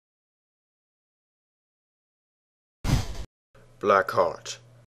Blackheart.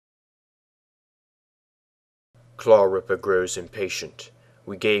 Claw Ripper grows impatient.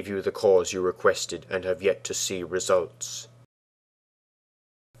 We gave you the cause you requested and have yet to see results.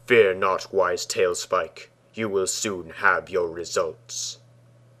 Fear not, wise Tailspike. You will soon have your results.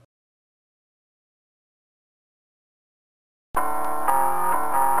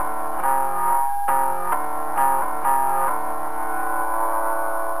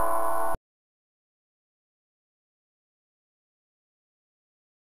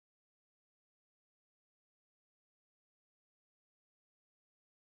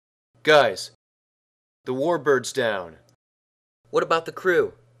 Guys, the Warbird's down. What about the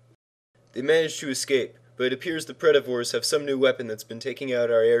crew? They managed to escape, but it appears the Predavors have some new weapon that's been taking out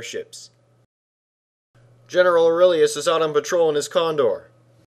our airships. General Aurilius is out on patrol in his Condor.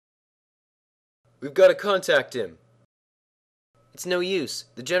 We've got to contact him. It's no use.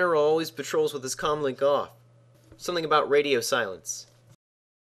 The General always patrols with his comlink off. Something about radio silence.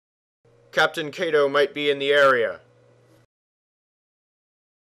 Captain Cato might be in the area.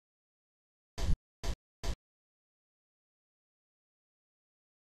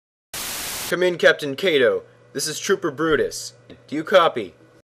 Come in, Captain Cato. This is Trooper Brutus. Do you copy?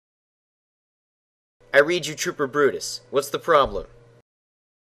 I read you, Trooper Brutus. What's the problem?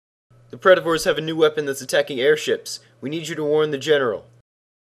 The Predavors have a new weapon that's attacking airships. We need you to warn the General.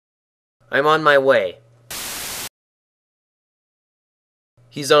 I'm on my way.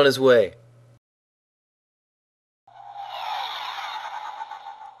 He's on his way.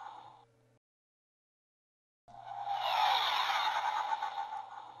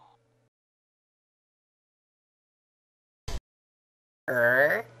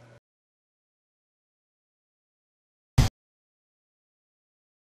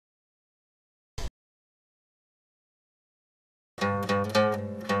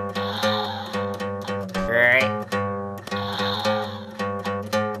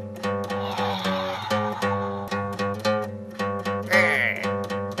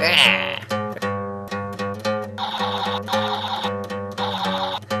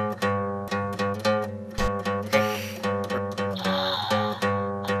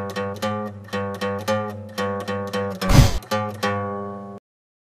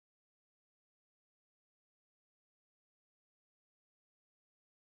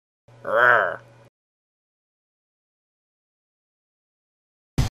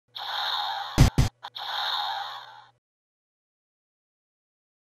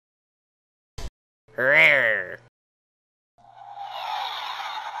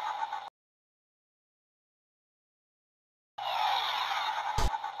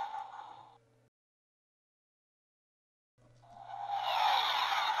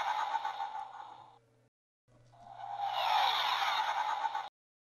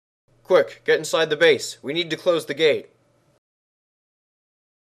 Quick, get inside the base. We need to close the gate.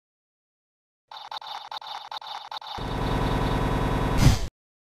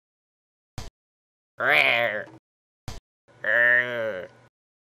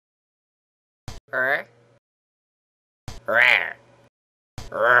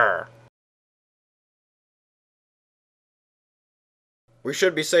 We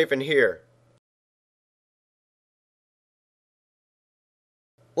should be safe in here.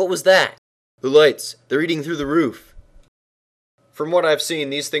 What was that? The lights. They're eating through the roof. From what I've seen,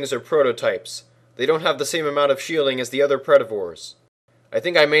 these things are prototypes. They don't have the same amount of shielding as the other Predavors. I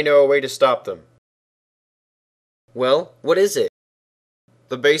think I may know a way to stop them. Well, what is it?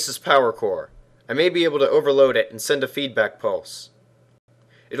 The base's power core. I may be able to overload it and send a feedback pulse.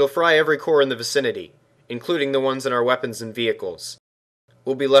 It'll fry every core in the vicinity, including the ones in our weapons and vehicles.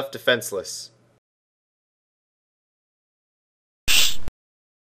 We'll be left defenseless.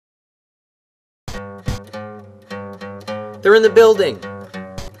 They're in the building!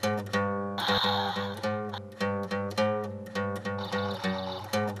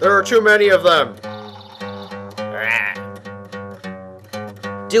 There are too many of them!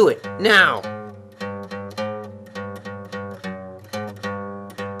 Do it, now!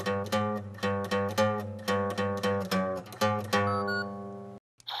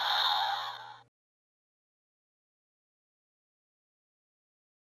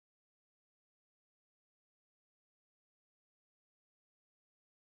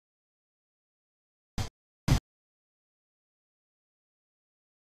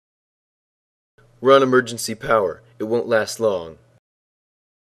 We're on emergency power. It won't last long.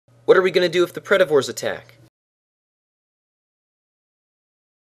 What are we going to do if the Predavors attack?